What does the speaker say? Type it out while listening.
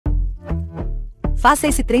Faça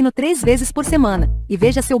esse treino 3 vezes por semana, e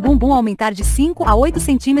veja seu bumbum aumentar de 5 a 8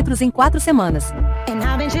 centímetros em 4 semanas.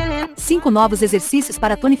 5 novos exercícios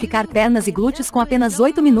para tonificar pernas e glúteos com apenas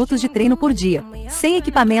 8 minutos de treino por dia. Sem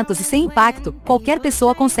equipamentos e sem impacto, qualquer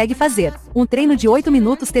pessoa consegue fazer. Um treino de 8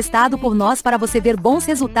 minutos testado por nós para você ver bons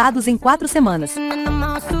resultados em 4 semanas.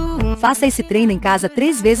 Faça esse treino em casa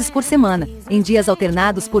 3 vezes por semana, em dias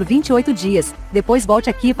alternados por 28 dias. Depois volte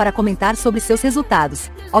aqui para comentar sobre seus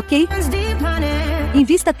resultados, ok?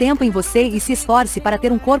 Invista tempo em você e se esforce para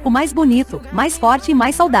ter um corpo mais bonito, mais forte e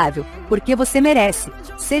mais saudável, porque você merece.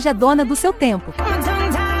 Seja dona do seu tempo.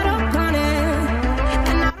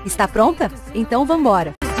 Está pronta? Então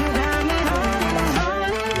vambora!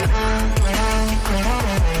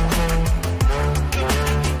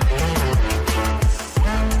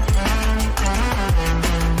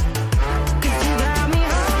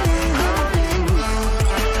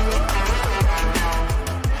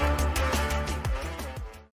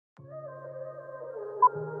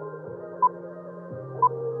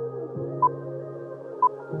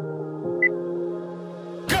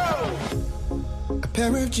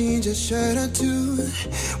 Pair of jeans, a shirt or two.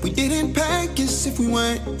 We didn't pack as if we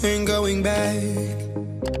weren't going back.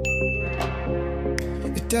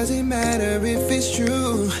 It doesn't matter if it's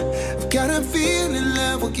true. I've got a feeling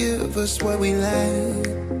love will give us what we lack.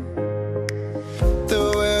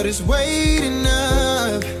 The world is waiting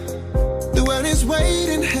up. The world is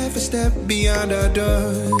waiting half a step beyond our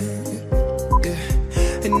door.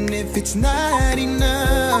 Yeah. And if it's not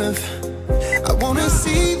enough, I wanna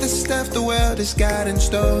see the stuff the world has got in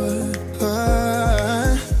store.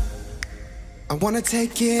 I wanna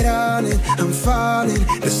take it all in, I'm falling.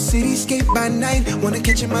 The cityscape by night, wanna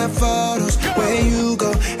catch in my photos. Where you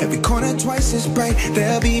go, every corner twice as bright.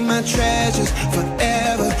 They'll be my treasures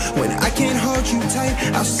forever. When I can't hold you tight,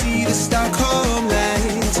 I'll see the Stockholm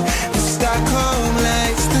lights. The Stockholm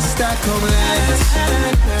lights, the Stockholm lights.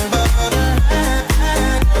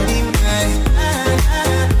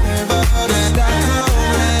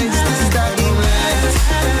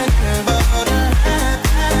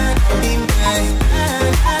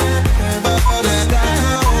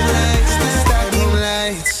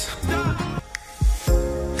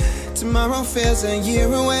 Tomorrow feels a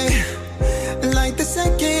year away, like the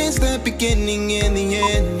seconds, the beginning and the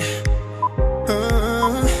end.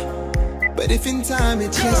 But if in time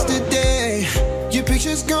it's yesterday, your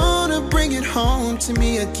picture's gonna bring it home to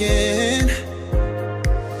me again.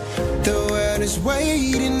 The world is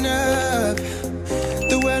waiting up.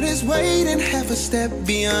 The world is waiting half a step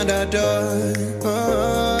beyond our door.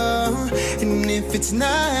 And if it's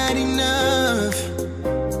not enough,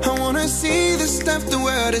 I wanna see the stuff the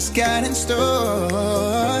world has got in store.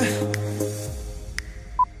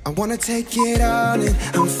 I wanna take it all in,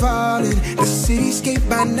 I'm falling. The cityscape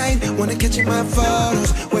by night, wanna catch in my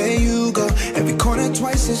photos. Where you go, every corner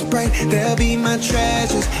twice as bright. They'll be my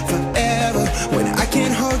treasures forever. When I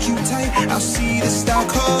can't hold you tight, I'll see the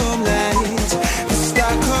Stockholm lights. The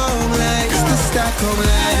Stockholm lights, the Stockholm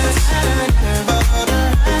lights.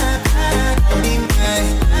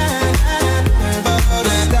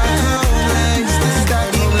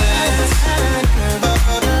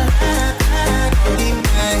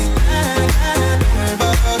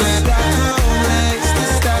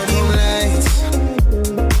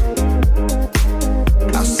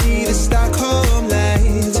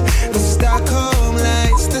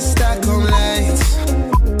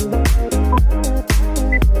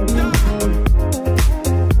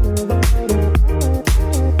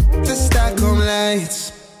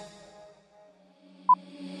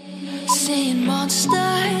 Seeing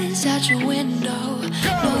monsters out your window.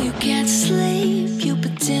 No, you can't sleep, you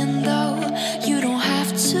pretend though. You don't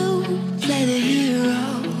have to play the hero,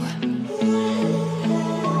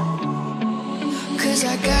 'cause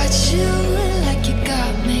I got you like you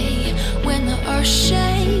got me. When the earth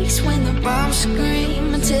shakes, when the bombs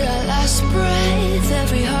scream, until our last breath,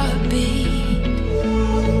 every heartbeat.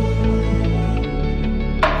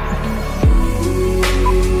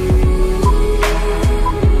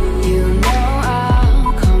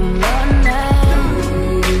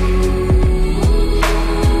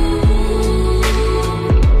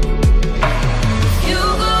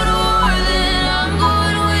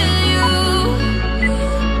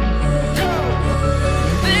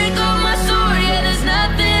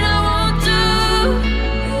 Nothing I won't do.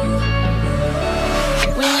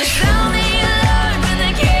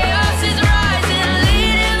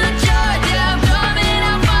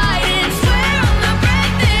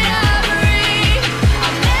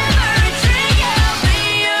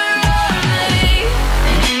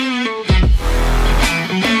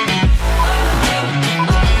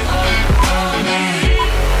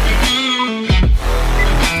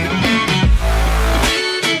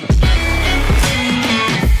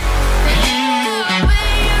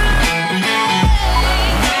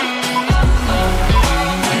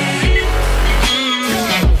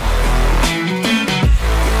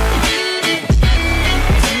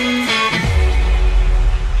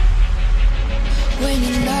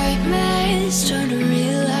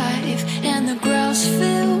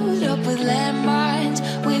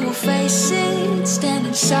 sit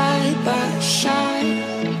standing side by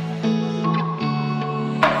side.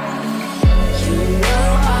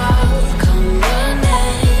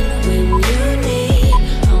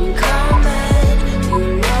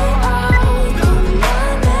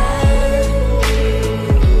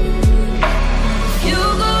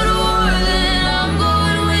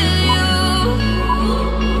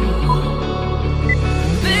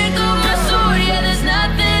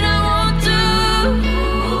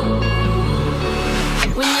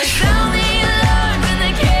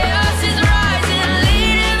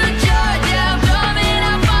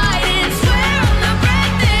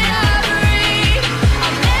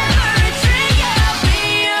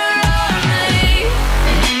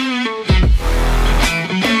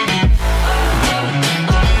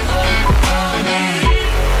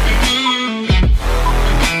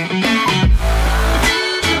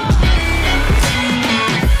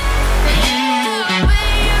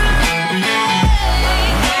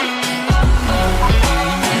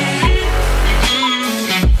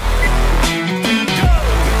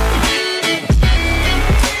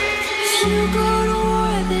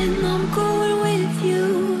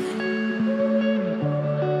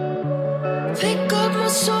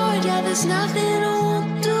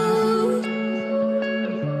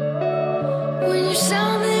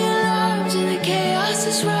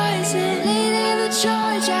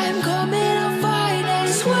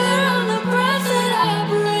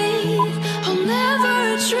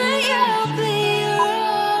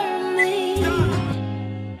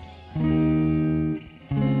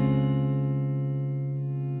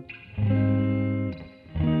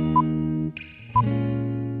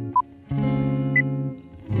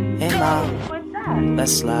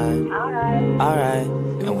 Let's slide. Alright.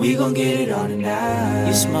 And we gon' get it on tonight.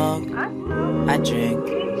 You smoke, I drink.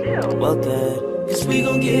 Well good, cause we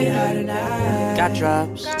gon' get high tonight. Got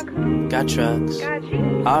drops, got trucks.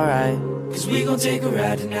 Alright, cause we gon' take a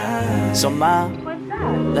ride tonight. So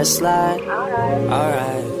mom, let's slide.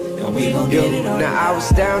 Alright. And we gon' get it on tonight. Now I was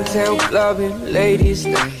downtown clubbing, ladies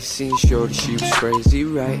night. Seen shorty, she was crazy,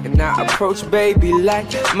 right? And now I approach baby like,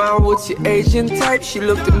 mom, what's your Asian type? She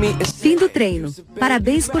looked at me and Fim do treino.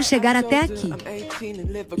 Parabéns por chegar até aqui.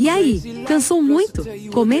 E aí, cansou muito?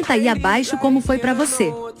 Comenta aí abaixo como foi pra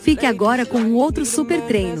você. Fique agora com um outro super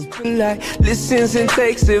treino. listens and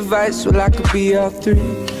takes advice, well I could be all three.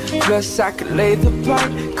 Plus I could lay the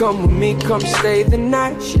pipe, come with me, come stay the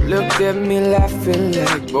night. She looked at me laughing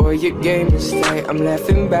like, boy your game is tight. I'm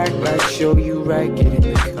laughing back like, show you right, get in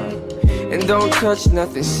the car. And don't touch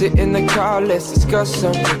nothing, sit in the car, let's discuss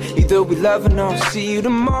something. Either we love or not, see you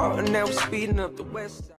tomorrow. And now we're speeding up the west side.